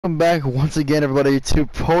Welcome back once again, everybody, to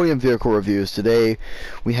Podium Vehicle Reviews. Today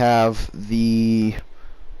we have the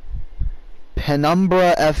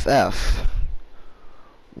Penumbra FF.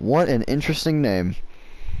 What an interesting name.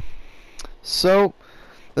 So,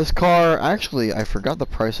 this car, actually, I forgot the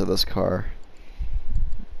price of this car.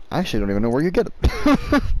 I actually don't even know where you get it.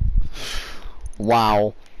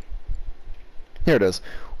 Wow. Here it is.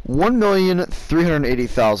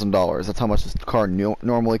 $1,380,000. That's how much this car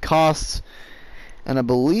normally costs. And I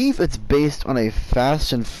believe it's based on a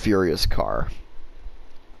Fast and Furious car.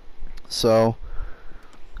 So,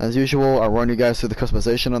 as usual, I'll run you guys through the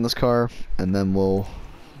customization on this car, and then we'll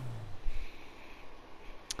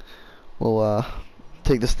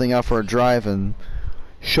take this thing out for a drive and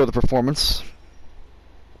show the performance,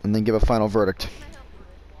 and then give a final verdict.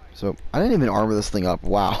 So, I didn't even armor this thing up.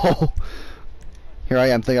 Wow. Here I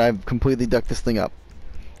am thinking I've completely decked this thing up.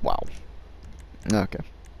 Wow. Okay.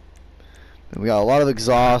 We got a lot of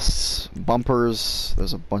exhausts, bumpers.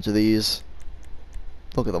 There's a bunch of these.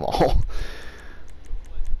 Look at them all.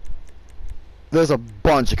 There's a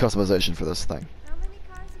bunch of customization for this thing. How many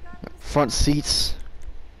cars you got? Front seats.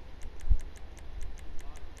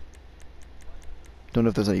 Don't know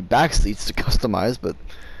if there's any back seats to customize, but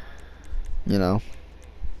you know.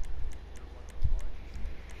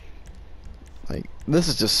 Like, this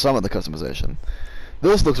is just some of the customization.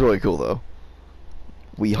 This looks really cool though.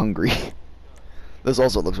 We hungry. This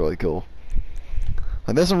also looks really cool.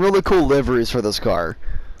 Like, there's some really cool liveries for this car.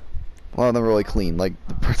 A lot of them are really clean. Like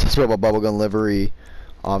the Princess Rebel bubblegum livery,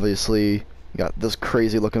 obviously. You got this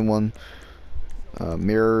crazy looking one.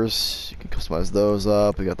 Mirrors, you can customize those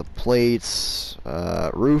up. We got the plates,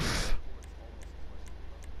 roof,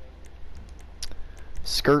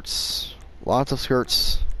 skirts, lots of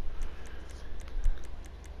skirts.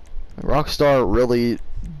 Rockstar really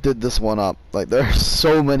did this one up. Like, there's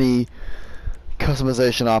so many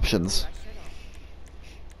customization options.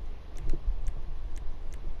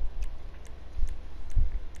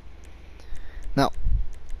 Now,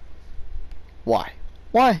 why?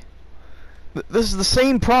 Why? This is the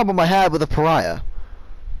same problem I had with the Pariah.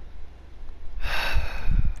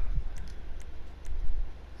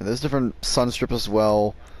 And there's different sun strips as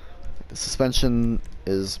well. The suspension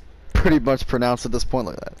is pretty much pronounced at this point,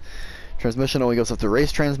 like that. Transmission only goes up to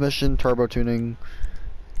race transmission, turbo tuning,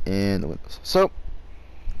 and the windows. So,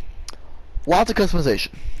 lots of customization.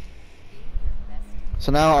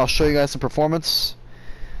 So now I'll show you guys some performance,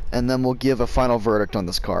 and then we'll give a final verdict on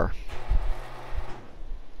this car.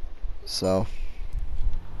 So,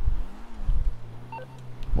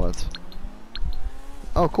 what?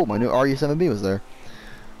 Oh, cool! My new RE7B was there.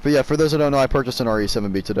 But yeah, for those who don't know, I purchased an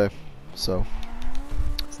RE7B today, so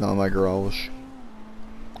it's now in my garage.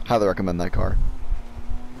 Highly recommend that car.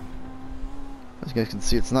 As you guys can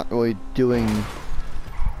see, it's not really doing.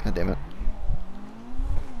 God damn it.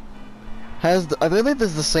 I believe this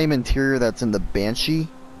is the same interior that's in the Banshee.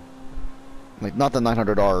 Like, not the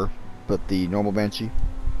 900R, but the normal Banshee.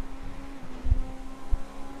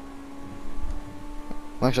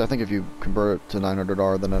 Actually, I think if you convert it to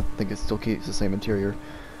 900R, then I think it still keeps the same interior.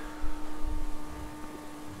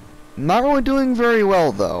 Not really doing very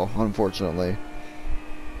well, though, unfortunately.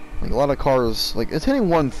 Like, a lot of cars, like, it's hitting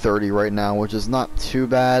 130 right now, which is not too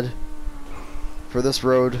bad for this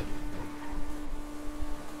road.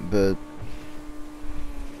 But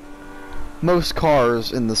most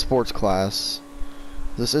cars in the sports class,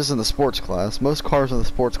 this isn't the sports class, most cars in the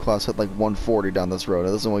sports class hit like 140 down this road.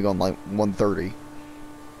 This is only going like 130.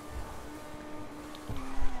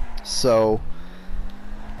 So,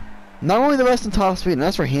 not only the best in top speed, and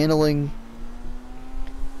that's for handling,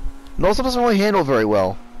 it also doesn't really handle very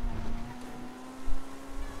well.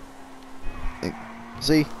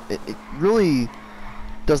 See, it really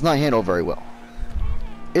does not handle very well.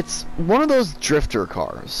 It's one of those drifter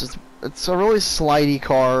cars. It's a really slidey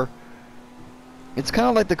car. It's kind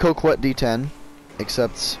of like the Coquette D10,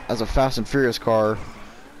 except as a Fast and Furious car.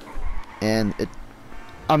 And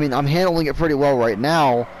I mean, I'm handling it pretty well right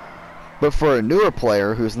now, but for a newer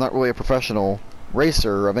player who's not really a professional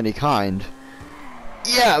racer of any kind,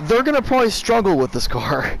 yeah, they're gonna probably struggle with this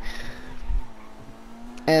car.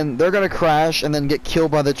 And they're gonna crash and then get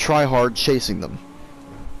killed by the tryhard chasing them.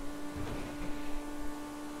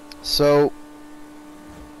 So,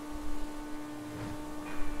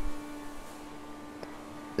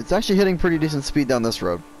 it's actually hitting pretty decent speed down this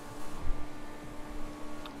road.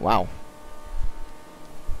 Wow.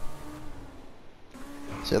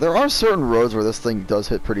 So there are certain roads where this thing does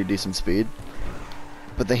hit pretty decent speed.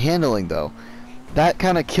 But the handling, though, that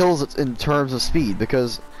kind of kills it in terms of speed,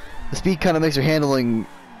 because the speed kind of makes your handling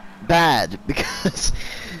bad, because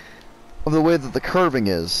of the way that the curving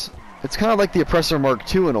is. It's kind of like the Oppressor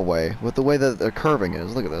Mark II in a way, with the way that the curving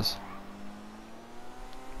is. Look at this.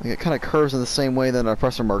 Like it kind of curves in the same way that an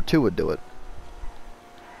Oppressor Mark II would do it.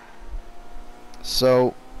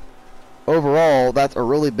 So, overall, that's a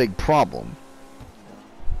really big problem.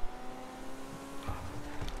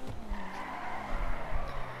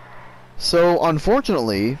 So,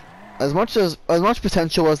 unfortunately, as much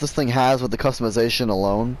potential as this thing has with the customization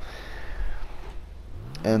alone,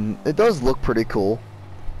 and it does look pretty cool,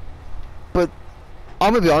 but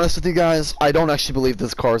I'm gonna be honest with you guys, I don't actually believe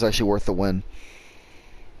this car is actually worth the win.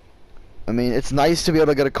 I mean, it's nice to be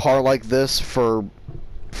able to get a car like this for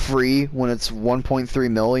free when it's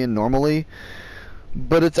 1.3 million normally,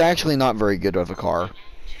 but it's actually not very good of a car.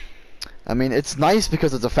 I mean, it's nice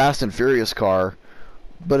because it's a Fast and Furious car,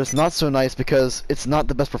 but it's not so nice because it's not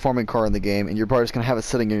the best performing car in the game, and you're probably just gonna have it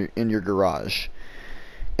sitting in your garage.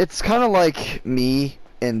 It's kind of like me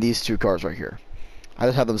in these two cars right here. I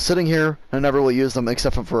just have them sitting here, and I never really use them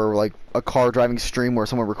except for like a car driving stream where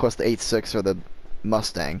someone requests the 8.6 or the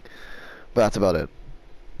Mustang, but that's about it.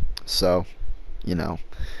 So, you know.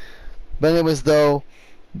 But anyways, though,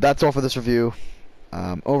 that's all for this review.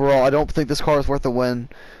 Overall, I don't think this car is worth the win,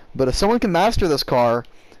 but if someone can master this car,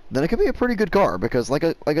 then it could be a pretty good car, because like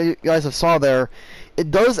you guys have saw there,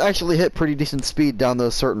 it does actually hit pretty decent speed down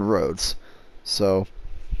those certain roads. So,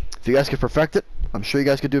 if you guys could perfect it, I'm sure you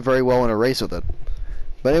guys could do very well in a race with it.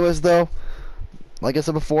 But anyways, though, like I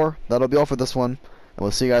said before, that'll be all for this one, and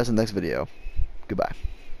we'll see you guys in the next video. Goodbye.